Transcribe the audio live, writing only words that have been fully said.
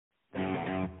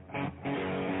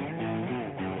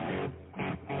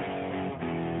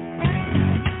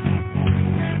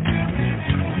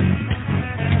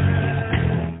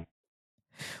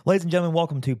Ladies and gentlemen,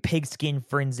 welcome to Pigskin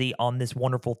Frenzy on this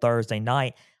wonderful Thursday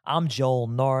night. I'm Joel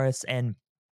Norris, and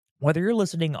whether you're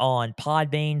listening on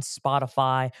Podbean,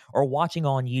 Spotify, or watching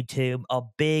on YouTube, a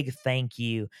big thank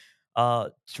you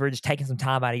for just taking some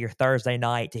time out of your Thursday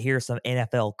night to hear some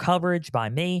NFL coverage by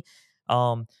me.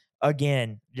 Um,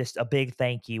 Again, just a big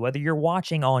thank you. Whether you're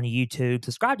watching on YouTube,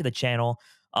 subscribe to the channel,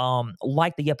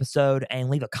 like the episode, and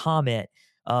leave a comment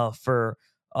for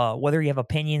whether you have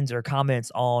opinions or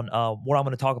comments on what I'm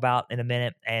going to talk about in a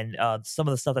minute and some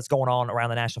of the stuff that's going on around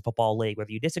the National Football League.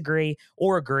 Whether you disagree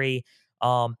or agree,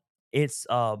 it's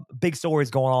big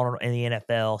stories going on in the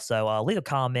NFL. So leave a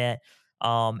comment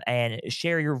and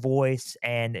share your voice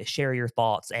and share your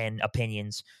thoughts and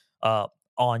opinions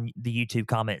on the YouTube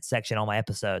comment section on my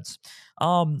episodes.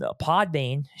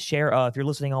 Podbean, share if you're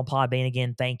listening on Podbean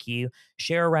again, thank you.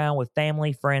 Share around with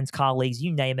family, friends, colleagues,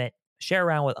 you name it. Share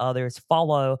around with others.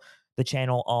 Follow the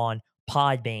channel on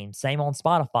Podbean. Same on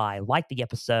Spotify. Like the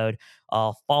episode,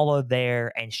 follow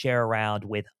there and share around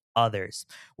with others.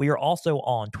 We are also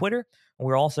on Twitter.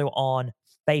 We're also on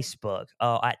Facebook.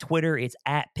 At Twitter, it's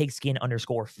at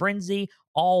pigskin_frenzy,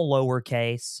 all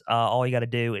lowercase. All you got to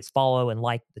do is follow and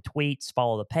like the tweets,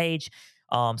 follow the page,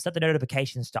 set the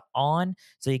notifications to on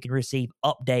so you can receive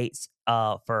updates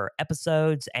for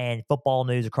episodes and football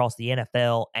news across the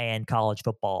NFL and college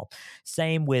football.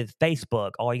 Same with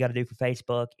Facebook. All you got to do for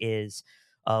Facebook is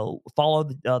follow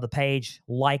the page,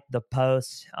 like the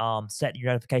post, set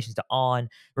your notifications to on,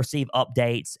 receive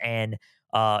updates and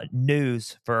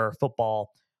news for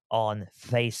football on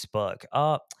Facebook.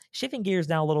 Shifting gears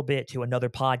now a little bit to another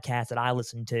podcast that I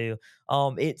listen to.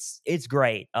 It's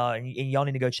great, and y'all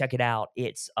need to go check it out.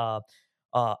 It's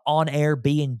on air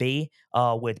B&B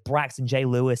with Braxton J.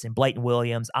 Lewis and Blayton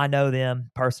Williams. I know them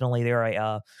personally.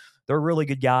 They're really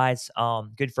good guys,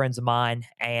 good friends of mine,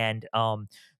 and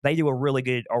they do a really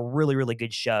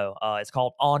good show. It's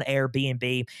called On Air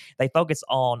B&B. They focus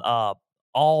on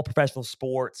all professional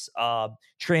sports,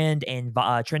 trending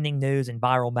news and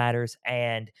viral matters,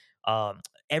 and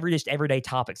everyday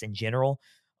topics in general.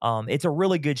 It's a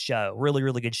really good show, really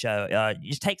good show.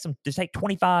 You just take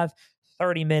 25,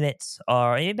 30 minutes,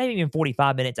 or maybe even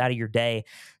 45 minutes out of your day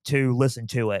to listen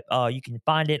to it. You can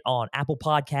find it on Apple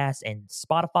Podcasts and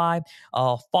Spotify.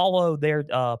 Follow their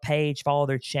page, follow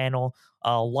their channel,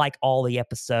 like all the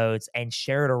episodes, and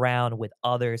share it around with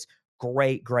others.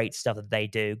 Great stuff that they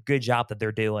do. Good job that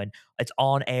they're doing. It's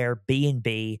On Air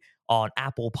B&B on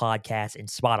Apple Podcasts and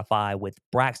Spotify with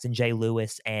Braxton J.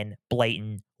 Lewis and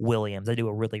Blayton Williams. They do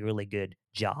a really good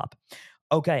job.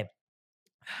 Okay,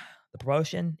 the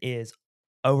promotion is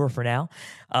over for now.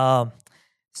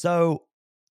 So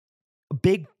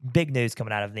big news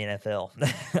coming out of the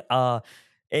NFL.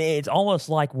 It's almost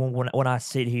like when I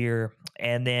sit here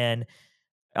and then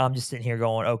I'm just sitting here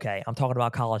going, okay, I'm talking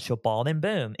about college football. And then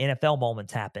boom, NFL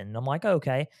moments happen. And I'm like,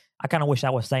 okay, I kind of wish I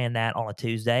was saying that on a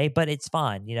Tuesday, but it's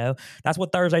fine. That's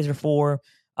what Thursdays are for.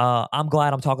 I'm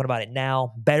glad I'm talking about it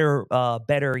now. Better, a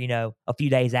few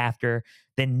days after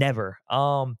than never.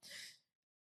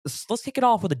 Let's kick it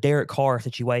off with the Derek Carr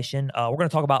situation. We're going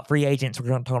to talk about free agents. We're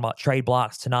going to talk about trade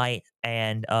blocks tonight,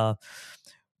 and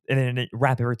then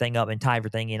wrap everything up and tie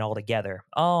everything in all together.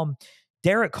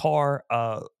 Derek Carr,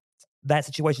 that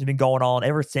situation's been going on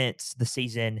ever since the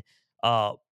season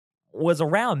was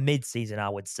around mid-season, I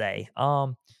would say.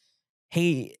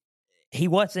 He he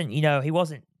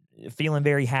wasn't feeling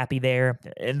very happy there,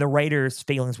 and the Raiders'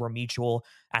 feelings were mutual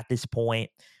at this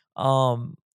point.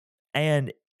 Um,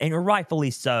 and rightfully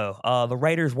so. The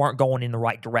Raiders weren't going in the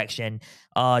right direction.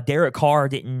 Derek Carr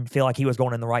didn't feel like he was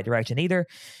going in the right direction either.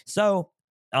 So,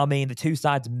 I mean, the two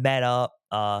sides met up.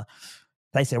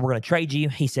 They said, we're going to trade you.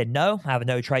 He said, no, I have a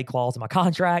no trade clause in my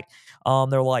contract.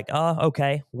 They're like,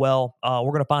 okay, well,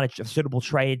 we're going to find a suitable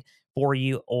trade for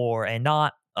you and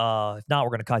not. If not, we're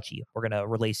going to cut you. We're going to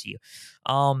release you.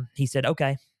 He said,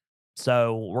 okay.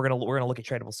 So we're going to look at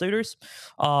tradable suitors.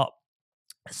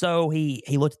 So he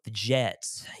looked at the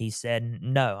Jets. He said,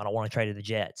 no, I don't want to trade to the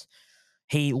Jets.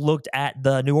 He looked at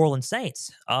the New Orleans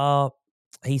Saints.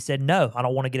 He said, no, I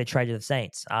don't want to get a trade to the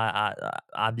Saints.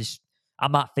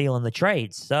 I'm not feeling the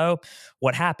trades. So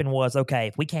what happened was, okay,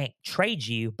 if we can't trade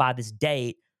you by this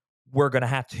date, we're going to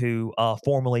have to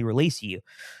formally release you.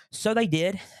 So they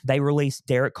did. They released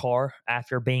Derek Carr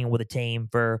after being with a team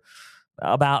for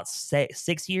about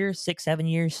 6 years, 6, 7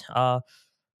 years.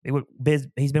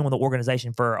 He's been with the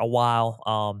organization for a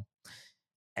while.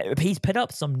 He's put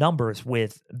up some numbers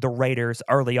with the Raiders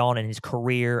early on in his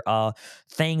career.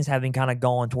 Things have been kind of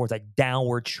going towards a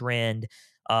downward trend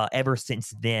ever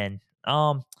since then.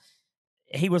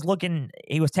 he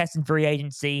was testing free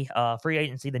agency.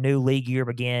 The new league year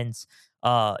begins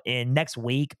in next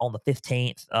week on the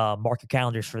 15th. Mark your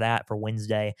calendars for that for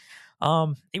Wednesday.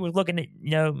 He was looking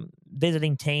at,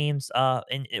 visiting teams,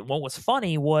 what was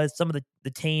funny was some of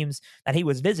the teams that he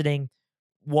was visiting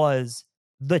was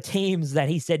the teams that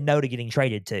he said no to getting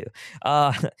traded to.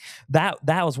 Uh, that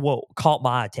was what caught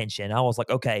my attention. I was like,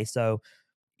 okay, so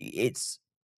it's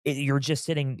you're just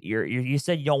sitting. You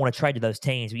said you don't want to trade to those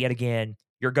teams, but yet again,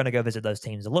 you're going to go visit those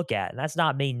teams to look at, and that's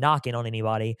not me knocking on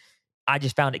anybody. I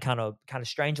just found it kind of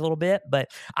strange a little bit,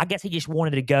 but I guess he just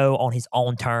wanted to go on his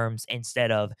own terms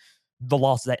instead of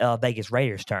the Vegas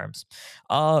Raiders terms.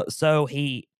 So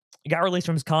he got released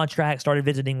from his contract, started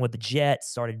visiting with the Jets,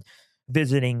 started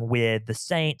visiting with the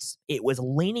Saints. It was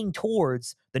leaning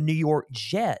towards the New York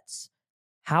Jets.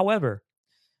 However,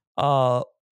 uh,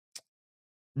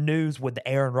 news with the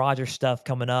Aaron Rodgers stuff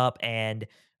coming up and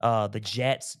the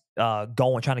Jets trying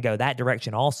to go that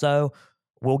direction also.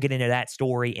 We'll get into that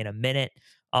story in a minute.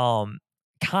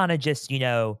 Kind of just,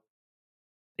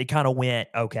 it kind of went,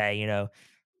 okay,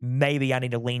 maybe I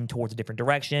need to lean towards a different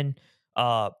direction.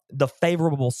 The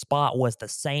favorable spot was the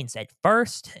Saints at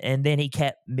first, and then he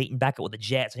kept meeting back up with the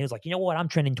Jets. And he was like, you know what? I'm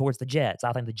trending towards the Jets.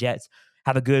 I think the Jets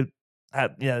have a good,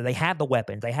 they have the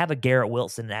weapons. They have a Garrett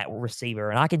Wilson at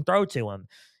receiver, and I can throw to him.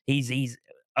 He's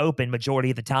open majority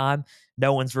of the time.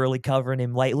 No one's really covering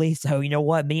him lately. So you know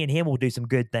what? Me and him will do some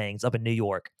good things up in New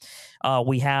York.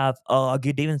 We have a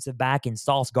good defensive back in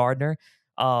Sauce Gardner.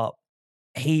 Uh,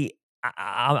 he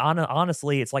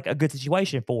honestly, it's like a good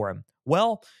situation for him.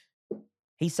 Well,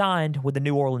 he signed with the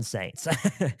New Orleans Saints.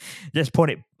 Just put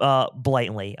it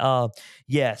blatantly.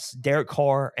 Yes, Derek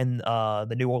Carr and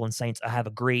the New Orleans Saints have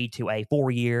agreed to a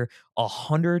 4-year,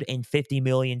 $150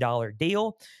 million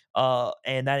deal,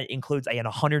 and that includes a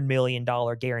 $100 million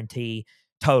guarantee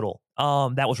total.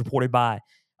 That was reported by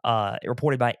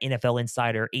NFL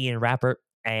insider Ian Rappert,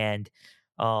 and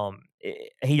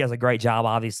he does a great job,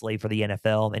 obviously, for the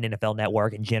NFL and NFL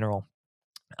Network in general.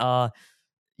 Uh,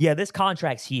 yeah, this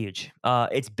contract's huge.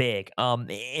 It's big.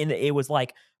 And it was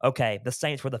like, okay, the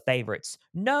Saints were the favorites.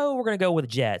 No, we're gonna go with the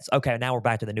Jets. Okay, now we're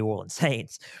back to the New Orleans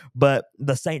Saints. But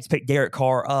the Saints picked Derek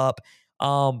Carr up.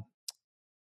 Um,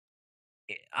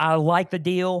 I like the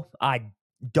deal. I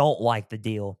don't like the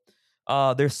deal.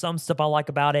 There's some stuff I like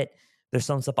about it. There's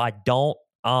some stuff I don't.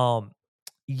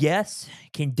 Yes,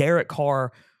 can Derek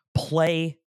Carr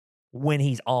play when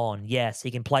he's on? Yes,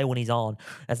 he can play when he's on.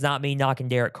 That's not me knocking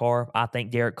Derek Carr. I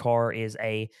think Derek Carr is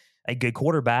a good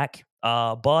quarterback,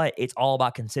 but it's all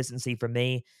about consistency for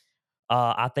me.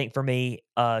 I think for me,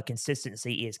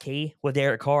 consistency is key with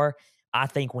Derek Carr. I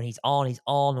think when he's on, he's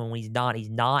on. When he's not, he's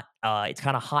not. It's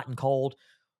kind of hot and cold.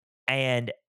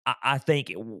 And I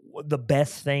think the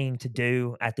best thing to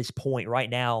do at this point right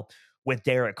now with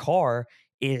Derek Carr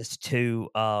is to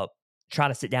try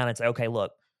to sit down and say, okay,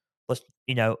 look, let's,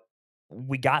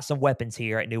 we got some weapons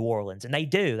here at New Orleans. And they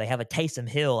do. They have a Taysom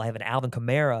Hill, they have an Alvin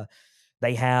Kamara,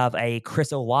 they have a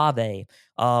Chris Olave.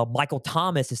 Michael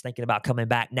Thomas is thinking about coming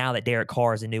back now that Derek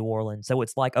Carr is in New Orleans. So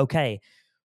it's like, okay,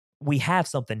 we have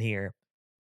something here,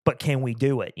 but can we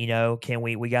do it? Can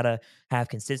we got to have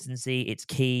consistency. It's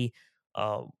key.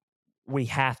 Uh, we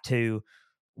have to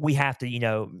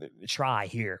try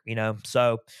here.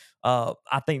 So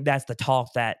I think that's the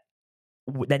talk that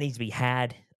needs to be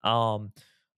had.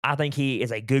 I think he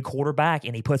is a good quarterback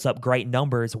and he puts up great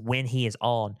numbers when he is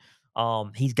on.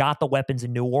 He's got the weapons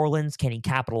in New Orleans. Can he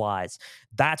capitalize?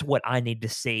 That's what I need to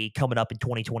see coming up in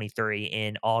 2023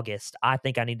 in August. I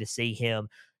think I need to see him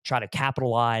try to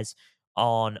capitalize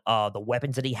on the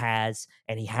weapons that he has,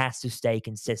 and he has to stay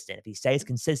consistent. If he stays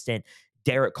consistent,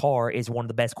 Derek Carr is one of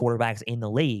the best quarterbacks in the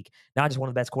league. Not just one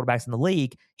of the best quarterbacks in the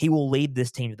league, he will lead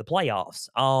this team to the playoffs.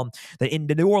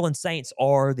 The New Orleans Saints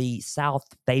are the South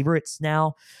favorites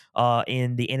now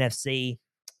in the NFC.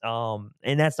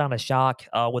 And that's not a shock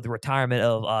with the retirement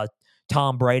of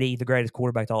Tom Brady, the greatest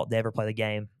quarterback to ever play the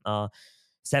game.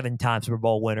 7-time Super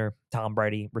Bowl winner, Tom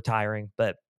Brady retiring.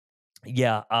 But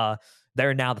yeah,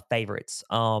 they're now the favorites.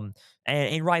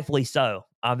 And rightfully so.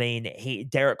 I mean,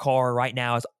 Derek Carr right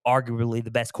now is arguably the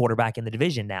best quarterback in the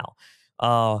division now.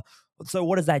 So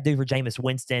what does that do for Jameis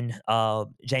Winston?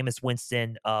 Jameis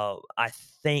Winston, I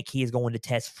think he is going to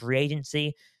test free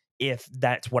agency. If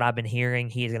that's what I've been hearing,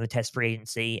 he is going to test free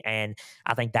agency, and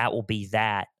I think that will be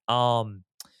that.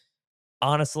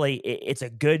 Honestly, it's a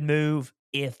good move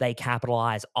if they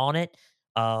capitalize on it.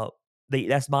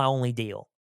 That's my only deal.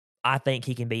 I think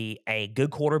he can be a good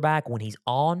quarterback when he's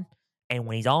on, and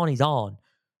when he's on, he's on.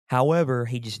 However,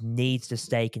 he just needs to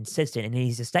stay consistent and he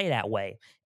needs to stay that way.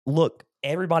 Look,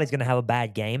 everybody's going to have a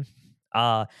bad game.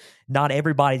 Uh, Not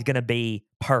everybody's going to be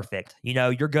perfect.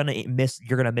 You're going to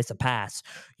miss a pass.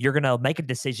 You're going to make a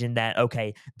decision that,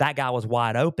 okay, that guy was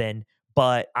wide open,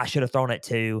 but I should have thrown it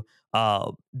to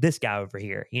this guy over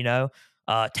here.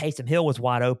 Taysom Hill was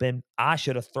wide open. I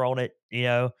should have thrown it,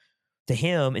 to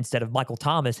him instead of Michael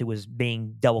Thomas, who was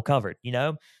being double covered.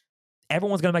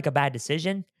 Everyone's going to make a bad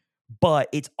decision, but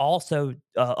it's also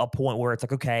a point where it's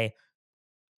like, okay,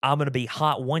 I'm going to be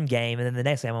hot one game, and then the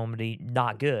next game I'm going to be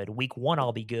not good. Week 1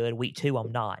 I'll be good. Week 2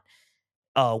 I'm not.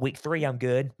 Week 3 I'm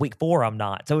good. Week 4 I'm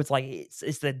not. So it's like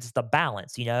it's the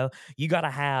balance. You got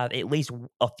to have at least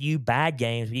a few bad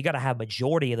games. But you got to have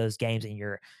majority of those games in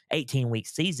your 18-week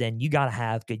season. You got to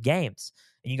have good games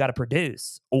and you got to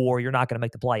produce, or you're not going to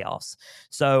make the playoffs.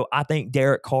 So I think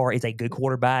Derek Carr is a good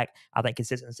quarterback. I think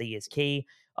consistency is key.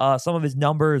 Some of his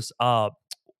numbers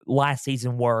last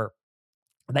season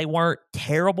they weren't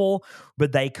terrible,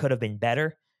 but they could have been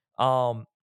better. Um,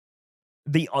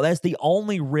 that's the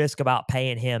only risk about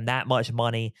paying him that much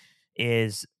money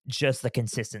is just the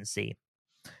consistency.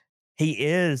 He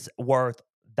is worth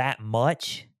that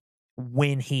much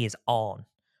when he is on.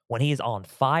 When he is on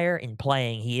fire and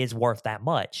playing, he is worth that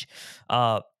much.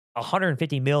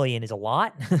 150 million is a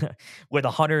lot with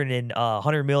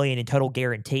 100 million in total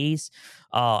guarantees.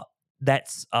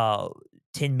 That's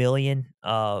 10 million,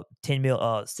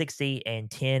 60 and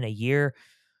 10 a year.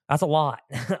 That's a lot.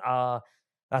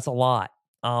 That's a lot.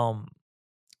 Um,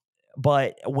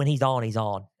 but when he's on, he's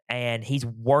on, and he's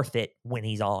worth it when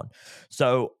he's on.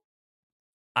 So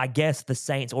I guess the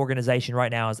Saints organization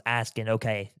right now is asking,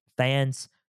 okay, fans,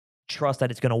 trust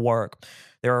that it's going to work.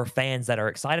 There are fans that are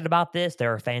excited about this.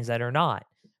 There are fans that are not.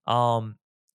 Um,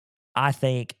 I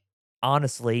think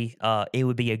honestly, it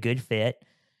would be a good fit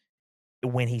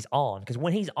when he's on, because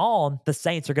when he's on, the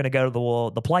Saints are going to go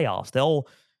to the playoffs. They'll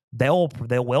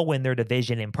will win their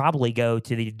division and probably go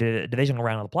to the divisional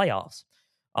round of the playoffs.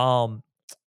 Um,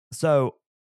 so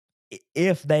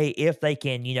if they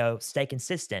can stay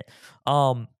consistent,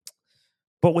 um,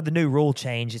 but with the new rule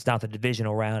change, it's not the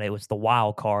divisional round; it was the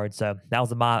wild card. So that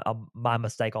was my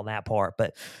mistake on that part.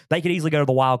 But they could easily go to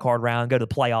the wild card round, go to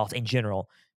the playoffs in general.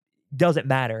 Doesn't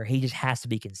matter. He just has to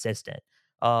be consistent.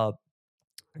 Uh,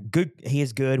 Good. He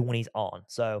is good when he's on.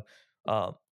 So,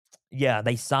 uh, yeah,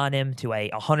 they signed him to a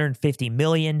 150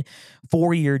 million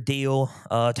 4-year deal,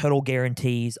 total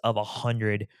guarantees of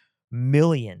 100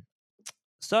 million.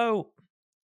 So,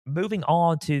 moving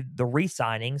on to the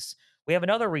re-signings, we have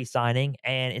another re-signing,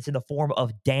 and it's in the form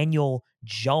of Daniel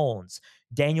Jones.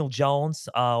 Daniel Jones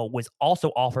was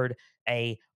also offered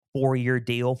a 4-year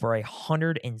deal for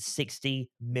 $160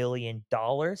 million.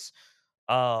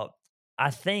 Uh, I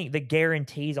think the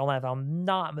guarantees on that, if I'm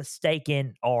not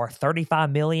mistaken, are 35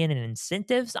 million in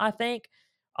incentives. I think.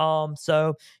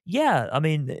 So yeah, I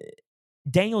mean,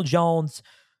 Daniel Jones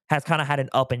has kind of had an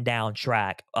up and down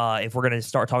track. If we're going to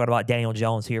start talking about Daniel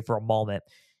Jones here for a moment,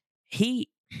 he,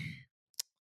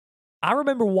 I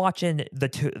remember watching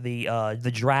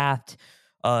the draft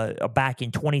back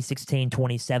in 2016,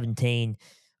 2017,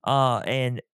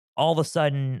 and all of a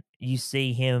sudden you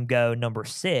see him go number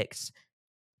 6.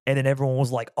 And then everyone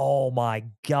was like, "Oh my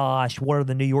gosh, what are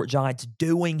the New York Giants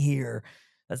doing here?"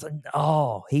 That's like,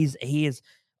 oh, he is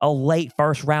a late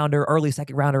first rounder, early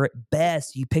second rounder at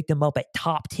best. You picked him up at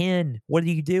top 10. What are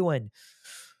you doing?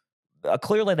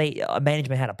 Clearly, they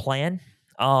management had a plan.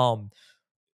 Um,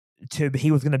 he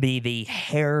was going to be the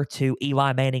heir to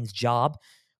Eli Manning's job.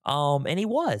 And he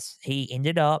was. He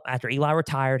ended up after Eli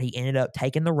retired. He ended up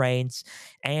taking the reins,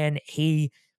 and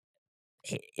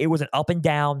it was an up and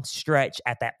down stretch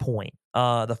at that point.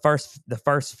 The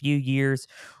first few years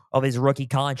of his rookie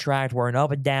contract were an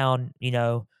up and down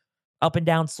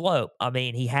slope. I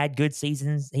mean, he had good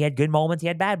seasons, he had good moments, he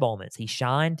had bad moments. He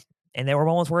shined, and there were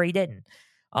moments where he didn't.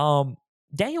 Um,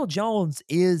 Daniel Jones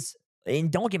is,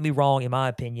 and don't get me wrong, in my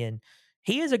opinion,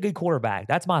 he is a good quarterback.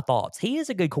 That's my thoughts. He is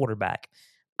a good quarterback.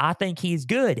 I think he's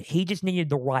good. He just needed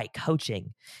the right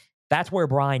coaching. That's where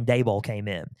Brian Daboll came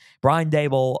in. Brian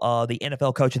Daboll, the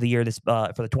NFL Coach of the Year for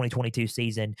the 2022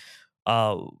 season,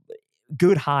 uh,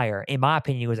 good hire. In my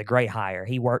opinion, he was a great hire.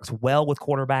 He works well with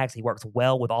quarterbacks. He works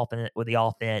well with the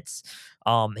offense.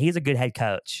 He's a good head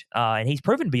coach, and he's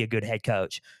proven to be a good head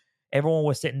coach. Everyone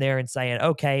was sitting there and saying,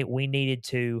 "Okay, um, we needed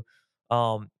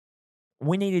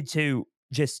to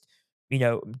just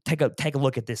take a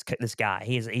look at this guy.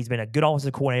 He's been a good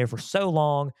offensive coordinator for so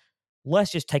long.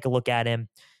 Let's just take a look at him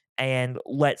and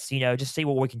let's just see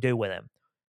what we can do with him."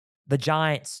 The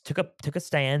Giants took a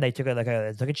stand. They took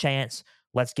a chance.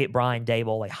 Let's get Brian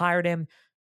Dable. They hired him.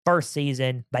 First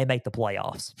season, they make the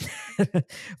playoffs.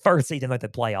 First season, they make the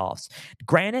playoffs.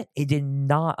 Granted, it did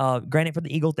not. Granted, for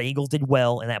the Eagles did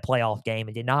well in that playoff game.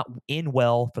 It did not end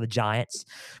well for the Giants,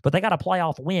 but they got a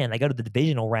playoff win. They go to the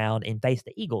divisional round and face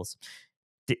the Eagles.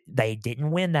 They didn't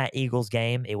win that Eagles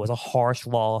game. It was a harsh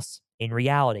loss in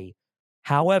reality.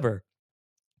 However,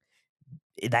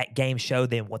 that game showed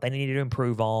them what they needed to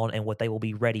improve on and what they will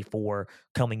be ready for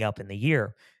coming up in the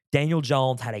year. Daniel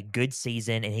Jones had a good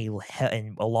season, and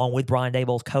and along with Brian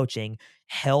Daboll's coaching,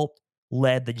 helped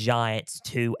led the Giants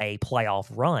to a playoff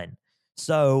run.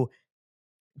 So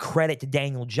credit to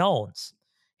Daniel Jones.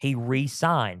 He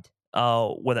re-signed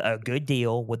with a good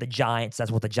deal with the Giants.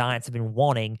 That's what the Giants have been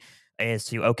wanting is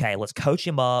to, okay, let's coach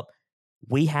him up.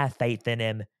 We have faith in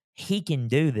him. He can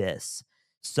do this.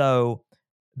 So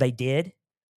they did.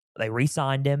 They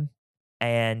re-signed him,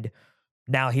 and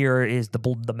now here is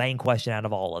the main question out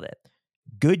of all of it.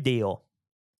 Good deal.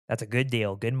 That's a good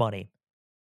deal. Good money.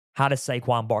 How does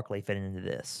Saquon Barkley fit into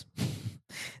this?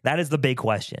 That is the big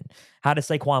question. How does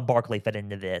Saquon Barkley fit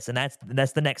into this? And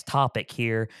that's the next topic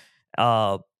here.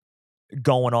 Uh,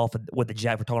 Going off with the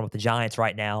Jets, we're talking about the Giants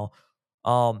right now.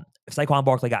 Saquon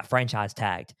Barkley got franchise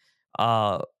tagged.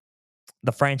 The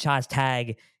franchise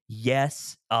tag,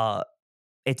 yes.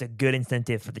 It's a good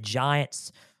incentive for the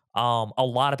Giants. A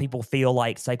lot of people feel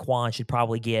like Saquon should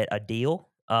probably get a deal,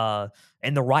 and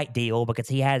the right deal, because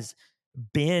he has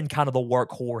been kind of the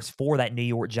workhorse for that New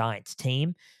York Giants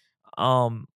team.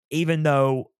 Even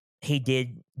though he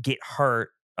did get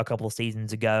hurt a couple of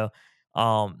seasons ago,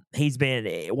 he's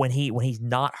been when he's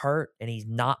not hurt and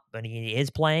when he is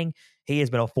playing, he has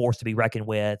been a force to be reckoned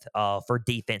with for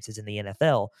defenses in the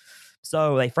NFL.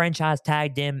 So they franchise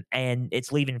tagged him, and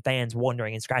it's leaving fans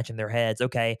wondering and scratching their heads.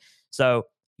 Okay, so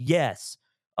yes,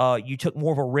 you took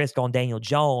more of a risk on Daniel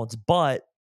Jones, but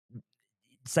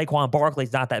Saquon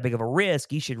Barkley's not that big of a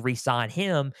risk. You should re-sign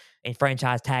him and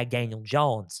franchise tag Daniel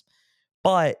Jones.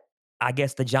 But I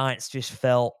guess the Giants just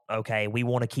felt, okay, we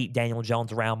want to keep Daniel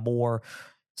Jones around more.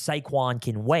 Saquon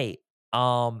can wait.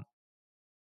 My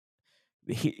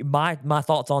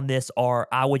thoughts on this are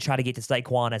I would try to get to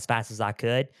Saquon as fast as I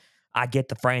could. I get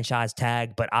the franchise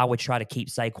tag, but I would try to keep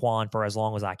Saquon for as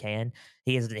long as I can.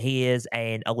 He is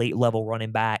an elite level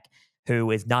running back who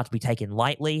is not to be taken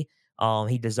lightly.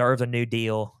 He deserves a new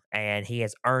deal, and he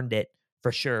has earned it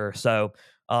for sure. So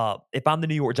if I'm the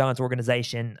New York Giants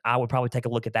organization, I would probably take a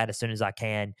look at that as soon as I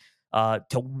can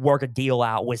to work a deal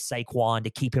out with Saquon to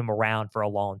keep him around for a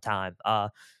long time.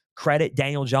 Credit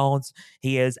Daniel Jones.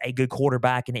 He is a good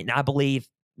quarterback, and I believe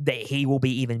that he will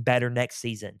be even better next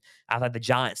season. I think the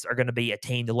Giants are going to be a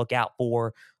team to look out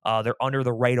for. They're under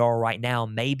the radar right now,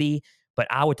 maybe, but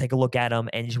I would take a look at them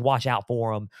and just watch out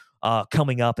for them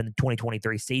coming up in the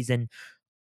 2023 season.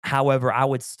 However, I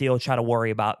would still try to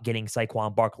worry about getting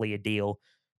Saquon Barkley a deal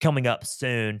coming up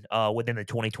soon within the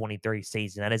 2023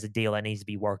 season. That is a deal that needs to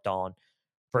be worked on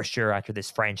for sure after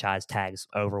this franchise tag's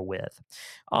over with.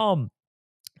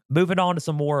 Moving on to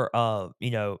some more,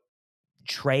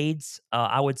 trades,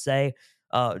 I would say.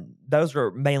 Those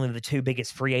are mainly the two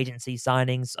biggest free agency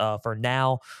signings for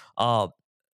now.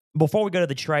 Before we go to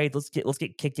the trade, let's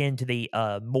get kicked into the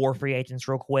more free agents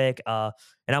real quick. And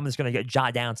I'm just going to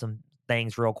jot down some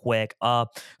things real quick.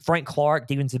 Frank Clark,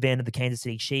 defensive end of the Kansas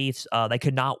City Chiefs, they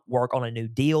could not work on a new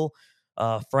deal.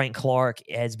 Frank Clark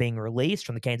is being released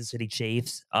from the Kansas City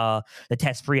Chiefs. The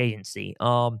test free agency.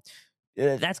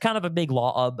 That's kind of a big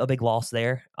loss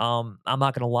there. I'm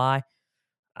not gonna lie.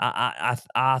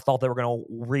 I thought they were gonna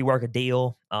rework a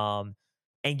deal, and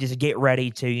just get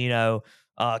ready to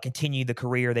continue the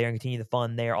career there and continue the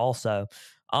fun there. Also,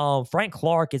 Frank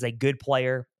Clark is a good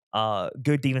player,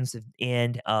 good defensive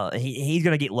end. He's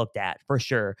gonna get looked at for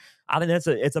sure. I think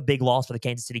it's a big loss for the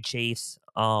Kansas City Chiefs.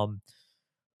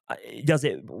 Does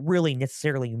it really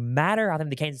necessarily matter? I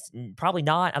think probably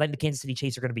not. I think the Kansas City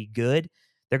Chiefs are going to be good.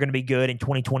 They're going to be good in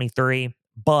 2023,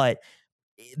 but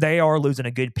they are losing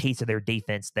a good piece of their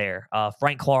defense there.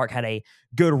 Frank Clark had a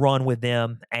good run with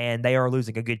them, and they are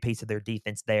losing a good piece of their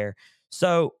defense there.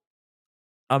 So,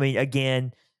 I mean,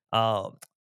 again,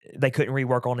 they couldn't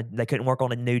work on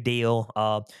a new deal.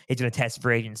 He's going to test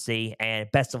free agency,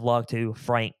 and best of luck to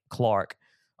Frank Clark.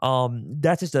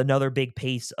 That's just another big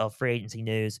piece of free agency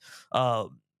news.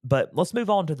 But let's move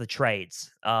on to the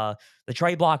trades. The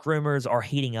trade block rumors are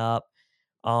heating up.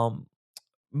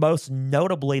 Most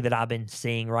notably that I've been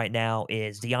seeing right now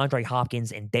is DeAndre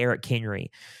Hopkins and Derrick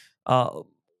Henry. Uh,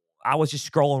 I was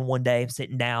just scrolling one day,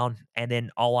 sitting down, and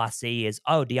then all I see is,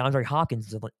 oh, DeAndre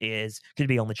Hopkins is could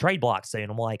be on the trade block soon.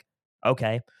 I'm like,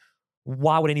 okay,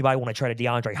 why would anybody want to trade a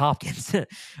DeAndre Hopkins?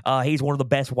 He's one of the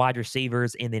best wide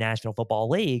receivers in the National Football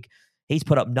League. He's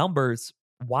put up numbers.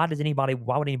 Why would anybody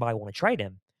want to trade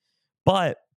him?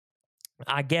 But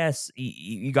I guess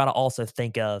you got to also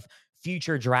think of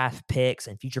future draft picks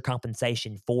and future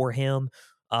compensation for him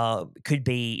could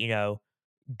be,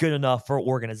 good enough for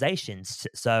organizations.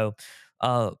 So,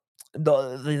 uh,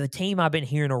 the team I've been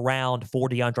hearing around for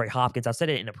DeAndre Hopkins, I said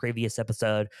it in a previous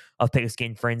episode of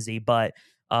Pigskin Frenzy, but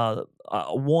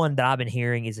one that I've been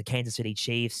hearing is the Kansas City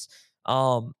Chiefs.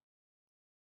 Um,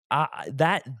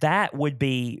 that would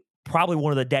be probably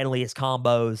one of the deadliest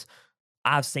combos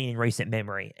I've seen in recent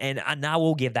memory, and I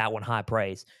will give that one high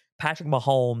praise. Patrick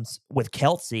Mahomes with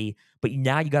Kelsey, but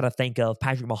now you got to think of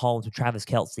Patrick Mahomes with Travis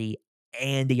Kelsey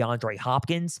and DeAndre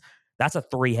Hopkins. That's a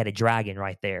three-headed dragon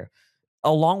right there.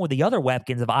 Along with the other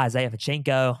weapons of Isaiah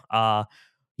Pachenko,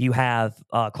 you have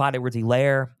Clyde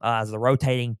Edwards-Helaire as the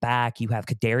rotating back. You have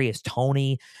Kadarius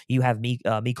Toney. You have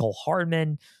Mecole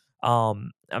Hardman. I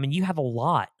mean, you have a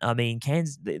lot. I mean,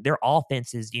 Kansas, their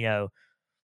offense is, you have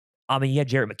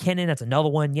Jarrett McKinnon. That's another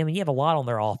one. I mean, you have a lot on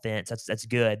their offense. That's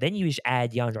good. Then you just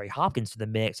add DeAndre Hopkins to the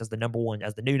mix as the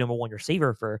new number one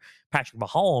receiver for Patrick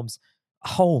Mahomes.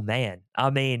 Oh man, I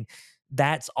mean,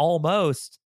 that's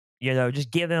almost just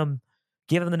give him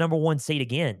the number one seed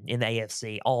again in the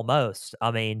AFC. Almost. I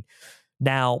mean,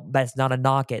 now that's not a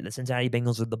knock at the Cincinnati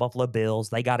Bengals or the Buffalo Bills.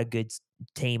 They got a good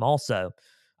team also.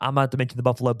 I'm about to mention the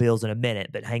Buffalo Bills in a minute,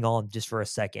 but hang on just for a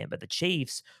second. But the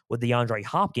Chiefs with DeAndre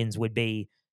Hopkins would be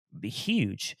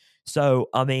huge. So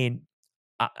I mean,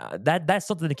 that's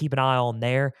something to keep an eye on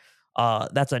there.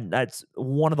 That's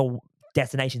one of the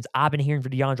destinations I've been hearing for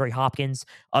DeAndre Hopkins.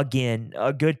 Again,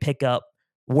 a good pickup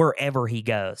wherever he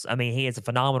goes. I mean, he is a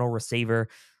phenomenal receiver.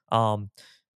 Um,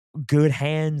 Good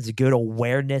hands, good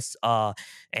awareness,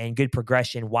 and good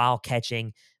progression while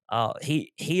catching.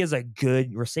 He is a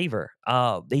good receiver.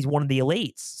 He's one of the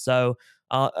elites. So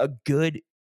a good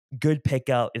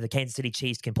pickup if the Kansas City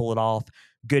Chiefs can pull it off.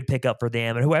 Good pickup for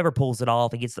them, and whoever pulls it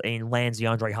off and gets and lands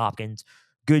DeAndre Hopkins,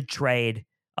 good trade,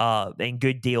 and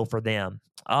good deal for them.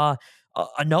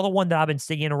 Another one that I've been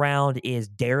seeing around is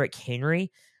Derrick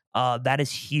Henry. That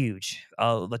is huge.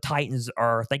 The Titans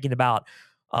are thinking about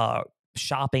uh,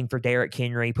 shopping for Derrick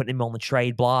Henry, putting him on the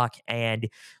trade block, and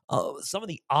some of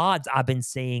the odds I've been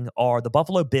seeing are the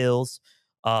Buffalo Bills.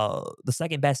 The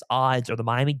second best odds are the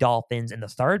Miami Dolphins, and the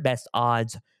third best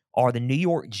odds are the New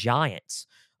York Giants.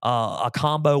 A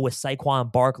combo with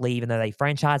Saquon Barkley, even though they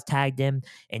franchise tagged him,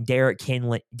 and Derrick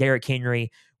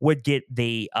Henry would get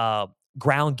the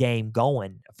ground game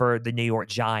going for the New York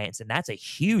Giants, and that's a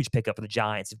huge pickup for the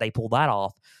Giants if they pull that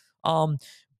off. Um,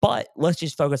 but let's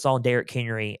just focus on Derrick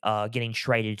Henry getting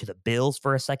traded to the Bills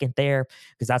for a second there,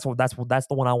 because that's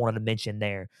the one I wanted to mention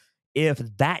there. If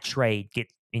that trade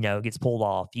gets pulled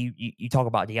off, you talk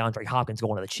about DeAndre Hopkins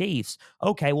going to the Chiefs.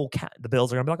 Okay, well the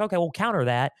Bills are gonna be like, okay, we'll counter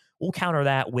that. We'll counter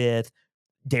that with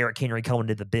Derrick Henry coming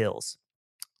to the Bills.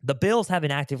 The Bills have been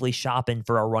actively shopping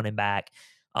for a running back,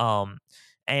 um,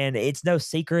 and it's no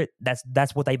secret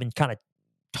that's what they've been kind of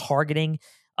targeting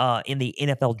in the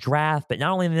NFL draft. But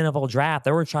not only in the NFL draft,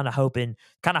 they were hoping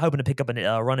to pick up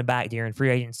a running back during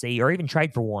free agency or even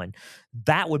trade for one.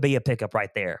 That would be a pickup right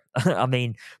there. I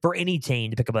mean, for any team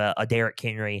to pick up a Derrick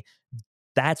Henry,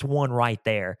 that's one right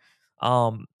there.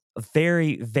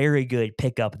 Very, very good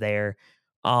pickup there.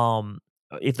 Um,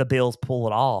 if the Bills pull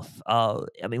it off.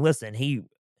 I mean, listen, he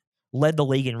led the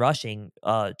league in rushing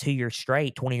 2 years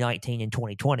straight, 2019 and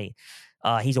 2020.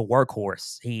 He's a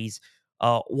workhorse. He's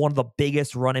one of the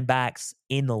biggest running backs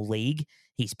in the league.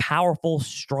 He's powerful,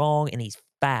 strong, and he's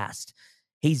fast.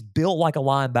 He's built like a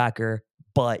linebacker,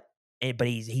 but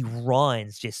he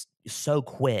runs just so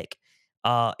quick.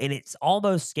 And it's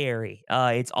almost scary.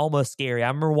 It's almost scary. I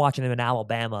remember watching him in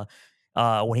Alabama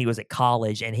when he was at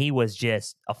college, and he was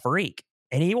just a freak.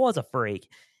 And he was a freak.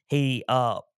 He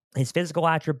his physical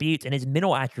attributes and his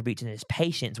mental attributes and his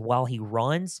patience while he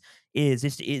runs is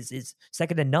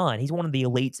second to none. He's one of the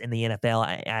elites in the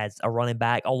NFL as a running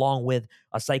back, along with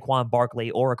a Saquon Barkley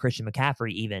or a Christian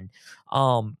McCaffrey. Even,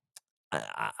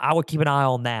 I would keep an eye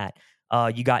on that.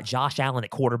 You got Josh Allen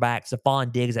at quarterback,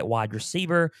 Stephon Diggs at wide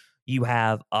receiver. You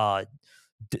have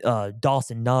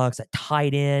Dawson Knox at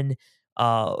tight end.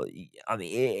 I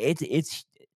mean, it's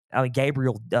I mean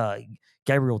Gabriel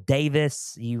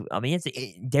Davis.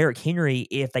 Derrick Henry.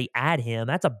 If they add him,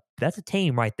 that's a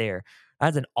team right there.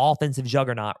 That's an offensive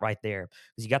juggernaut right there,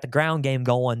 because you got the ground game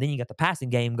going, then you got the passing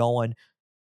game going.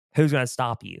 Who's going to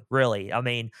stop you? Really? I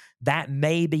mean, that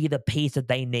may be the piece that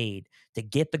they need to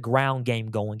get the ground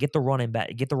game going, get the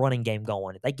running game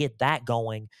going. If they get that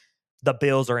going, the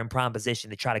Bills are in prime position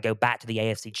to try to go back to the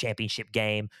AFC Championship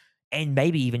game and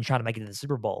maybe even try to make it to the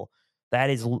Super Bowl.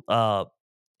 That is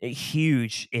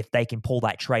huge if they can pull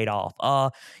that trade off.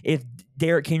 If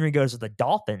Derrick Henry goes to the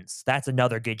Dolphins, that's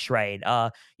another good trade.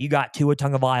 You got Tua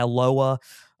Tagovailoa,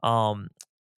 um,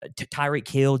 Tyreek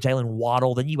Hill, Jalen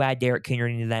Waddle. Then you add Derrick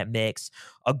Henry into that mix,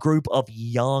 a group of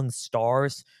young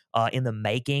stars in the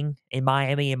making in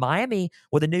Miami. And Miami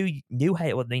with a new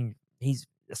head, well, I mean, he's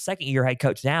a second year head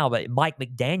coach now, but Mike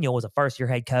McDaniel was a first year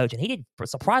head coach, and he did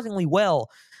surprisingly well.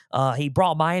 He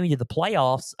brought Miami to the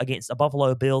playoffs against a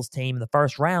Buffalo Bills team in the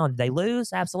first round. Did they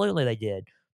lose? Absolutely, they did.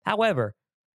 However,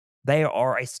 they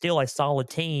are still a solid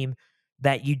team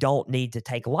that you don't need to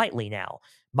take lightly now.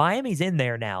 Miami's in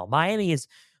there now. Miami is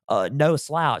no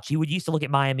slouch. You would used to look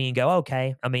at Miami and go,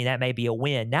 okay, I mean, that may be a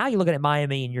win. Now you're looking at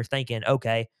Miami and you're thinking,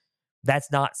 okay, that's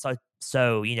not so,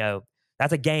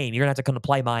 that's a game. You're gonna have to come to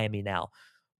play Miami now.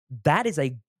 That is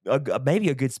maybe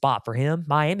a good spot for him.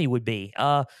 Miami would be.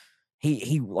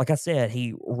 He like I said,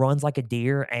 he runs like a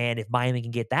deer, and if Miami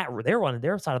can get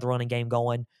their side of the running game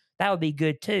going, that would be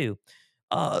good too.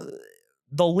 Uh,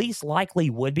 the least likely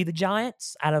would be the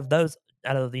Giants out of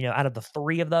the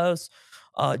three of those,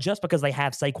 just because they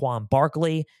have Saquon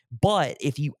Barkley. But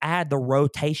if you add the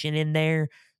rotation in there,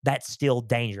 that's still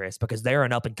dangerous because they're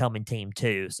an up and coming team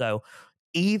too. So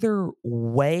either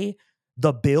way,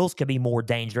 the Bills could be more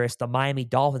dangerous. The Miami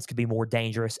Dolphins could be more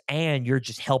dangerous. And you're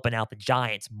just helping out the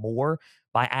Giants more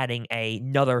by adding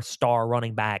another star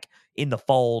running back in the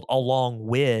fold along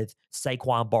with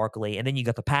Saquon Barkley. And then you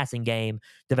got the passing game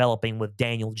developing with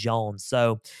Daniel Jones.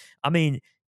 So, I mean,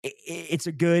 it's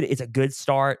a good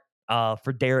start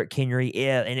for Derrick Henry.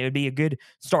 Yeah, and it would be a good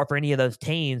start for any of those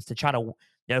teams to try to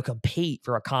compete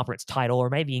for a conference title or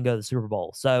maybe even go to the Super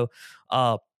Bowl. So,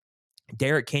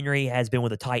 Derrick Henry has been with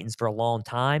the Titans for a long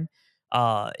time.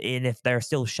 And if they're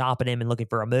still shopping him and looking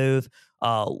for a move,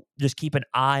 just keep an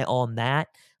eye on that.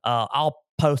 I'll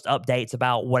post updates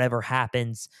about whatever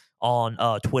happens on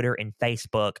Twitter and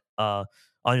Facebook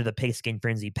under the Pigskin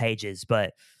Frenzy pages.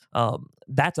 But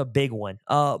that's a big one.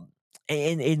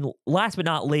 And last but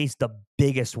not least, the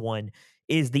biggest one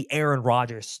is the Aaron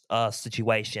Rodgers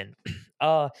situation.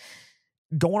 uh,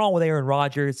 Going on with Aaron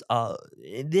Rodgers,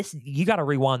 this you got to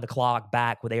rewind the clock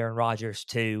back with Aaron Rodgers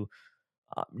to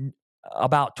uh, n-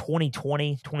 about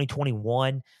 2020,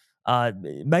 2021,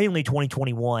 mainly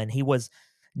 2021. He was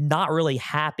not really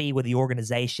happy with the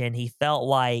organization.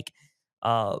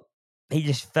 Uh, he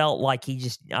just felt like he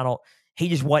just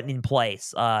wasn't in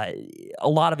place. A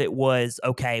lot of it was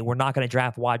okay. We're not going to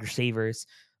draft wide receivers,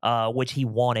 which he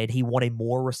wanted. He wanted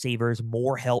more receivers,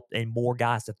 more help, and more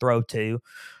guys to throw to,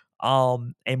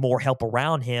 and more help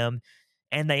around him.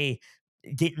 And they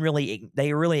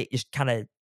really just kind of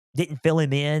didn't fill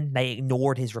him in. They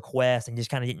ignored his request and just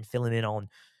kind of didn't fill him in on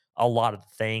a lot of the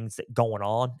things that going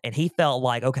on. And he felt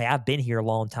like, okay, I've been here a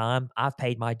long time. I've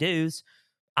paid my dues.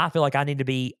 I feel like I need to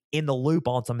be in the loop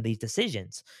on some of these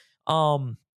decisions.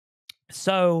 Um,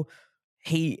 so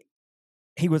he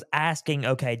he was asking,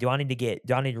 okay, do I need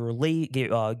to release,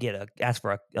 ask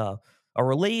for a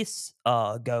release,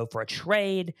 go for a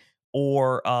trade,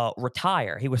 or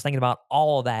retire? He was thinking about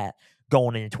all of that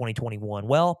going into 2021.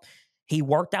 Well, he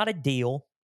worked out a deal.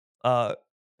 Uh,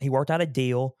 he worked out a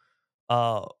deal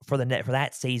for the net for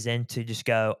that season to just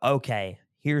go, okay,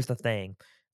 here's the thing.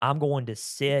 I'm going to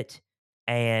sit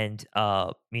and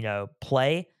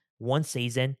play one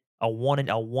season, a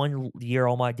 1 year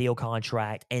on my deal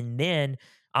contract, and then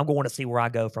I'm going to see where I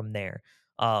go from there.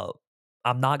 Uh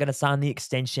I'm not going to sign the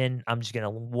extension. I'm just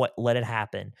going to let it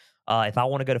happen. If I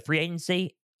want to go to free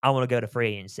agency, I want to go to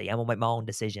free agency. I'm going to make my own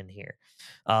decision here.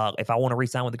 If I want to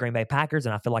re-sign with the Green Bay Packers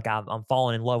and I feel like I'm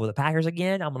falling in love with the Packers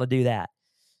again, I'm going to do that.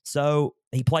 So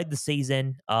he played the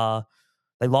season.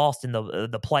 They lost in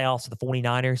the playoffs to the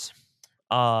 49ers.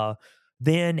 Uh,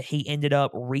 then he ended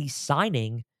up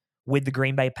re-signing with the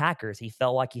Green Bay Packers. He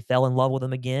felt like he fell in love with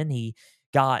them again. He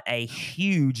got a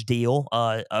huge deal,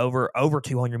 over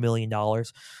 $200 million,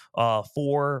 for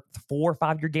 4 or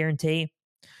 5 year guarantee.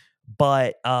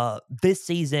 But this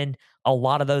season, a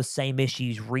lot of those same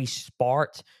issues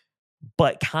resparked,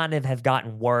 but kind of have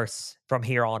gotten worse from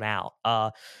here on out.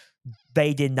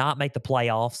 They did not make the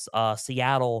playoffs.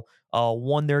 Seattle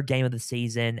won their game of the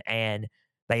season, and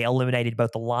they eliminated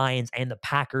both the Lions and the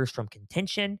Packers from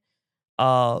contention.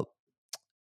 Uh,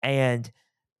 and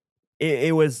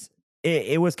it was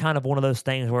kind of one of those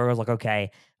things where it was like,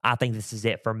 okay, I think this is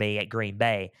it for me at Green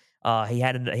Bay. He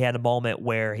had a moment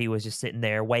where he was just sitting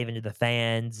there waving to the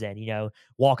fans and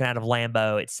walking out of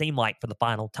Lambeau. It seemed like for the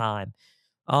final time.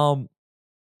 Um,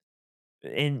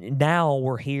 and now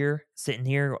we're here, sitting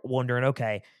here wondering,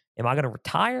 okay, am I going to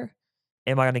retire?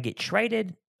 Am I going to get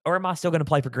traded? or am I still going to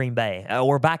play for Green Bay?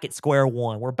 We're back at square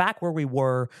one. We're back where we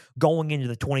were going into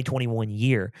the 2021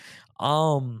 year.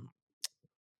 Um,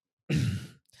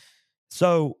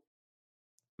 so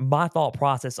my thought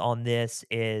process on this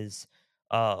is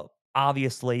uh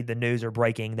obviously the news are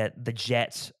breaking that the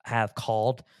Jets have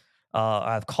called,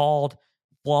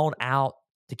 flown out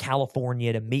to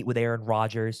California to meet with Aaron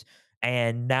Rodgers.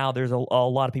 And now there's a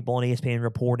lot of people on ESPN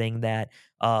reporting that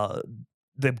uh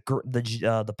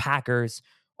the Packers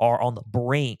are on the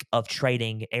brink of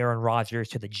trading Aaron Rodgers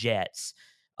to the Jets.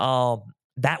 Um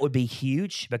that would be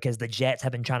huge because the Jets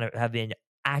have been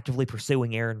actively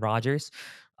pursuing Aaron Rodgers.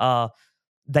 Uh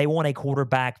they want a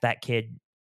quarterback that could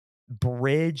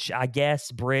bridge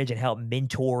and help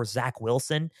mentor Zach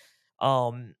Wilson.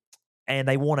 Um, and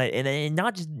they want to, and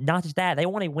not just that, they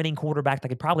want a winning quarterback that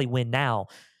could probably win now.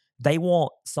 They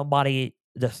want somebody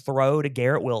to throw to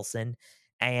Garrett Wilson,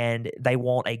 and they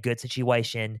want a good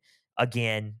situation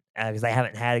again because they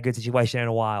haven't had a good situation in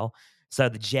a while. So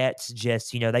the Jets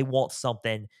just, they want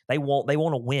something. They want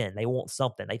to win. They want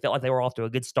something. They felt like they were off to a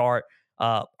good start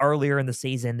earlier in the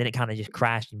season, then it kind of just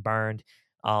crashed and burned.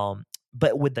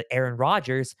 But with the Aaron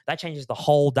Rodgers, that changes the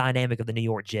whole dynamic of the New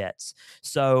York Jets.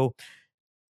 So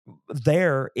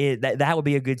that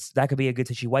could be a good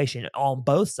situation on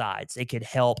both sides. It could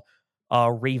help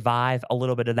revive a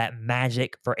little bit of that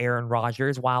magic for Aaron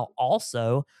Rodgers while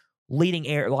also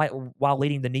while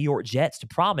leading the New York Jets to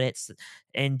prominence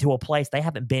into a place they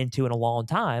haven't been to in a long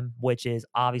time, which is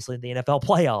obviously the NFL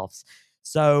playoffs.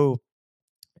 So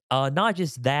not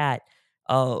just that,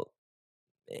 uh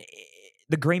eh,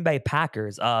 the Green Bay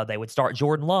Packers, they would start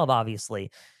Jordan Love,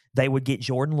 obviously. They would get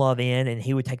Jordan Love in, and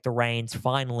he would take the reins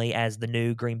finally as the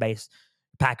new Green Bay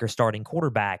Packers starting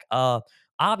quarterback.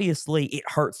 Obviously, it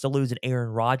hurts to lose an Aaron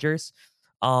Rodgers.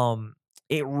 Um,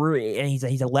 and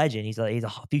he's a legend. He's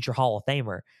a future Hall of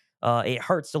Famer. It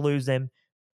hurts to lose him.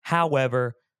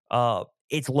 However,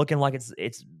 it's looking like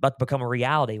it's about to become a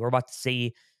reality. We're about to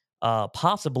see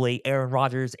possibly Aaron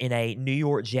Rodgers in a New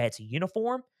York Jets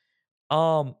uniform.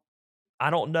 Um, I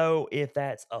don't know if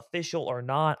that's official or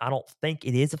not. I don't think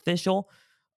it is official,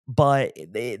 but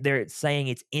they're saying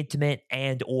it's intimate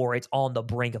and or it's on the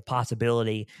brink of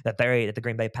possibility that the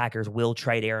Green Bay Packers will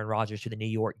trade Aaron Rodgers to the New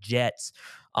York Jets.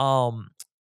 Um,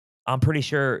 I'm pretty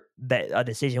sure that a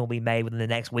decision will be made within the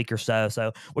next week or so.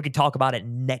 So we can talk about it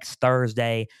next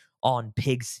Thursday on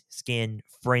Pigskin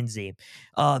Frenzy.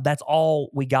 That's all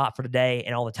we got for today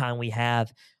and all the time we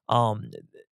have.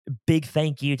 Big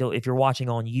thank you to if you're watching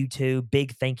on YouTube.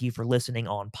 Big thank you for listening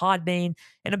on Podbean,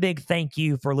 and a big thank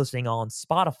you for listening on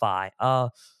Spotify.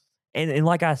 And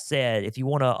like I said, if you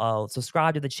want to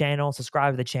subscribe to the channel,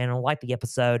 like the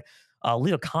episode,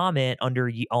 leave a comment under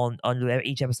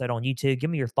each episode on YouTube. Give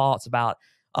me your thoughts about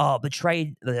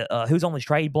the who's on the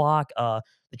trade block,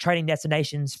 the trading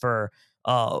destinations for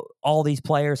all these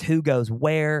players, who goes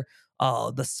where,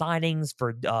 the signings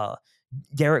for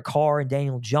Derek Carr and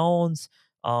Daniel Jones.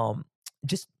 Um,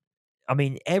 just I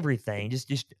mean, everything.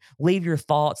 Just leave your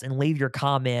thoughts and leave your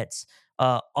comments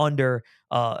under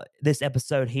this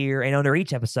episode here and under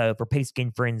each episode for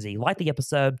Pigskin Frenzy. Like the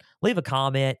episode, leave a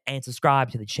comment, and subscribe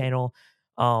to the channel.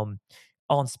 Um,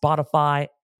 on Spotify,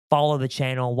 follow the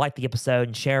channel, like the episode,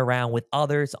 and share around with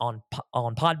others on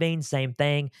Podbean. Same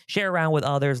thing. Share around with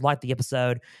others, like the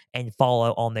episode, and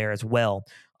follow on there as well.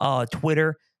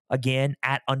 Twitter again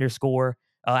at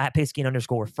Pigskin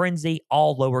underscore Frenzy,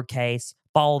 all lowercase.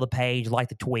 Follow the page, like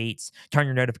the tweets, turn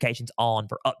your notifications on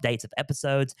for updates of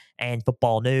episodes and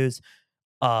football news.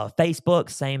 Facebook,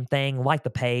 same thing. Like the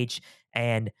page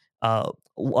and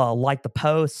like the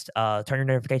post. Turn your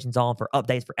notifications on for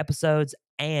updates for episodes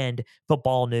and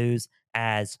football news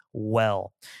as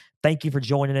well. Thank you for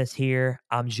joining us here.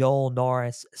 I'm Joel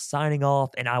Norris signing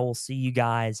off, and I will see you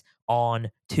guys on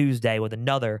Tuesday with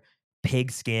another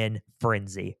Pigskin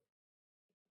Frenzy.